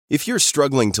If you're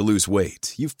struggling to lose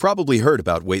weight, you've probably heard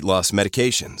about weight loss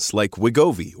medications like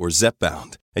Wegovy or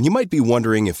Zepbound, and you might be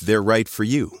wondering if they're right for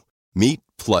you. Meet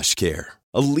PlushCare,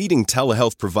 a leading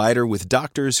telehealth provider with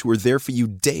doctors who are there for you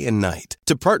day and night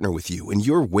to partner with you in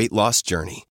your weight loss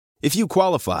journey. If you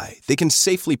qualify, they can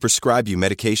safely prescribe you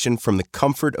medication from the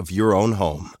comfort of your own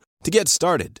home. To get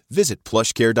started, visit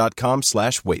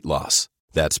plushcare.com/weightloss.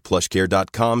 That's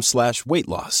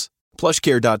plushcare.com/weightloss.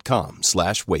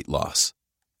 plushcare.com/weightloss.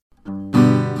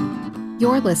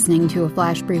 You're listening to a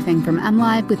flash briefing from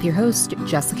MLive with your host,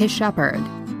 Jessica Shepard.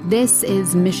 This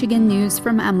is Michigan News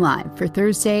from MLive for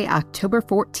Thursday, October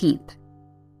 14th.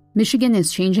 Michigan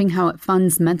is changing how it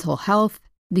funds mental health.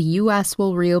 The U.S.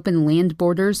 will reopen land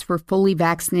borders for fully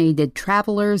vaccinated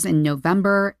travelers in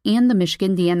November, and the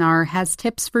Michigan DNR has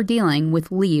tips for dealing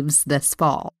with leaves this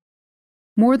fall.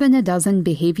 More than a dozen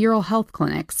behavioral health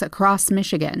clinics across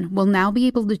Michigan will now be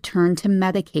able to turn to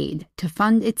Medicaid to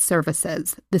fund its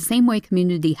services, the same way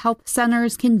community health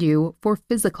centers can do for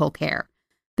physical care.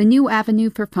 The new avenue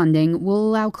for funding will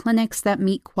allow clinics that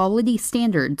meet quality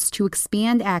standards to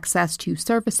expand access to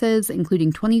services,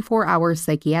 including 24-hour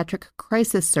psychiatric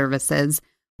crisis services,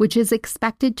 which is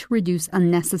expected to reduce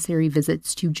unnecessary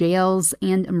visits to jails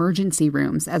and emergency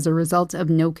rooms as a result of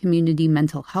no community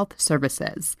mental health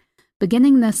services.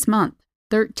 Beginning this month,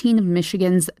 13 of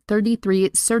Michigan's 33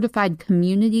 certified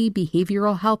community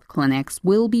behavioral health clinics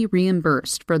will be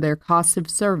reimbursed for their cost of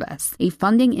service, a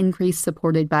funding increase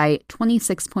supported by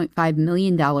 $26.5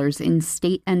 million in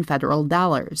state and federal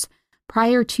dollars.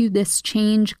 Prior to this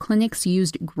change, clinics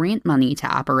used grant money to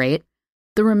operate.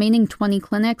 The remaining 20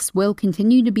 clinics will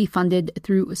continue to be funded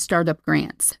through startup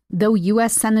grants, though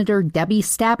U.S. Senator Debbie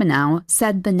Stabenow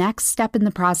said the next step in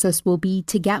the process will be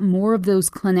to get more of those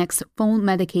clinics full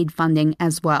Medicaid funding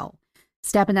as well.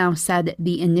 Stabenow said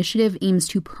the initiative aims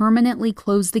to permanently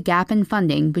close the gap in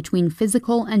funding between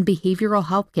physical and behavioral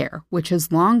health care, which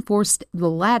has long forced the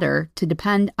latter to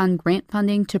depend on grant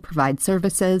funding to provide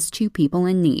services to people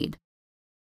in need.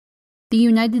 The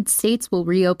United States will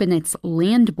reopen its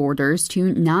land borders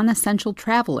to non-essential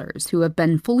travelers who have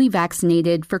been fully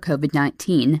vaccinated for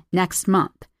COVID-19 next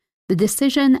month. The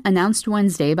decision, announced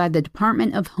Wednesday by the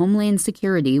Department of Homeland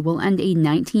Security, will end a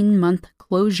 19-month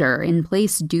closure in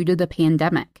place due to the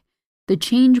pandemic. The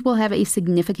change will have a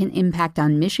significant impact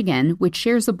on Michigan, which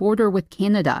shares a border with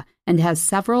Canada and has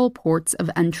several ports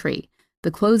of entry. The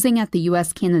closing at the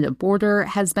U.S.-Canada border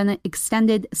has been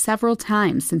extended several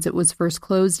times since it was first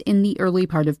closed in the early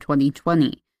part of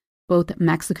 2020. Both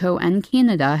Mexico and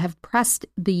Canada have pressed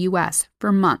the U.S.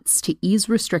 for months to ease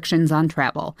restrictions on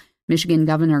travel. Michigan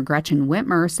Governor Gretchen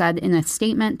Whitmer said in a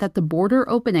statement that the border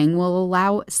opening will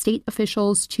allow state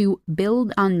officials to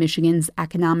build on Michigan's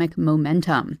economic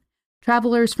momentum.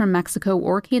 Travelers from Mexico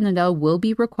or Canada will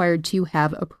be required to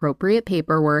have appropriate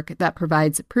paperwork that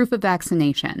provides proof of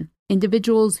vaccination.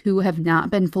 Individuals who have not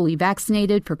been fully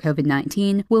vaccinated for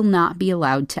COVID-19 will not be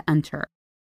allowed to enter.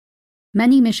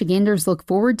 Many Michiganders look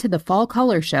forward to the fall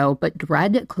color show but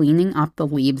dread cleaning up the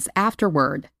leaves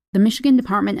afterward. The Michigan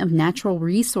Department of Natural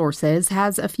Resources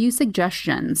has a few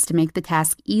suggestions to make the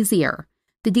task easier.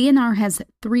 The DNR has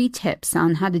 3 tips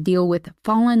on how to deal with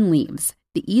fallen leaves.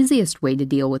 The easiest way to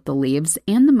deal with the leaves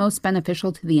and the most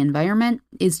beneficial to the environment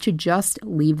is to just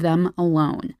leave them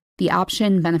alone. The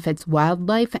option benefits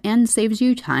wildlife and saves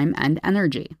you time and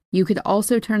energy. You could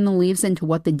also turn the leaves into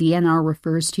what the DNR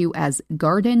refers to as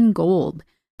garden gold.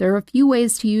 There are a few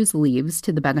ways to use leaves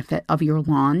to the benefit of your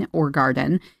lawn or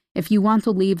garden. If you want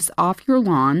the leaves off your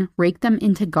lawn, rake them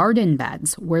into garden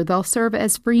beds where they'll serve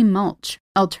as free mulch.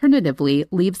 Alternatively,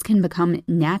 leaves can become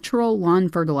natural lawn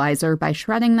fertilizer by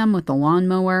shredding them with a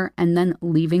lawnmower and then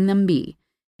leaving them be.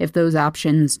 If those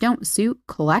options don't suit,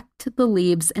 collect the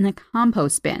leaves in a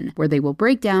compost bin where they will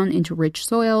break down into rich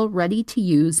soil ready to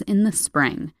use in the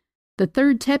spring. The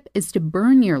third tip is to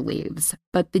burn your leaves,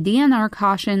 but the DNR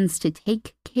cautions to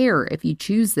take care if you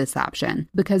choose this option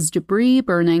because debris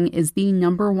burning is the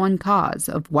 #1 cause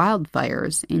of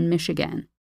wildfires in Michigan.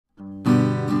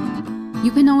 You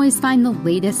can always find the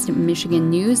latest Michigan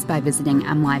news by visiting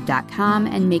mlive.com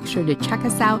and make sure to check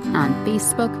us out on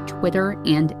Facebook, Twitter,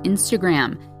 and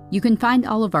Instagram. You can find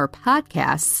all of our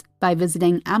podcasts by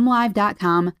visiting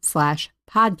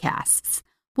mlive.com/podcasts.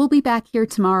 We'll be back here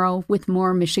tomorrow with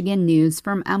more Michigan news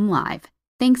from MLive.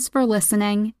 Thanks for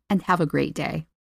listening and have a great day.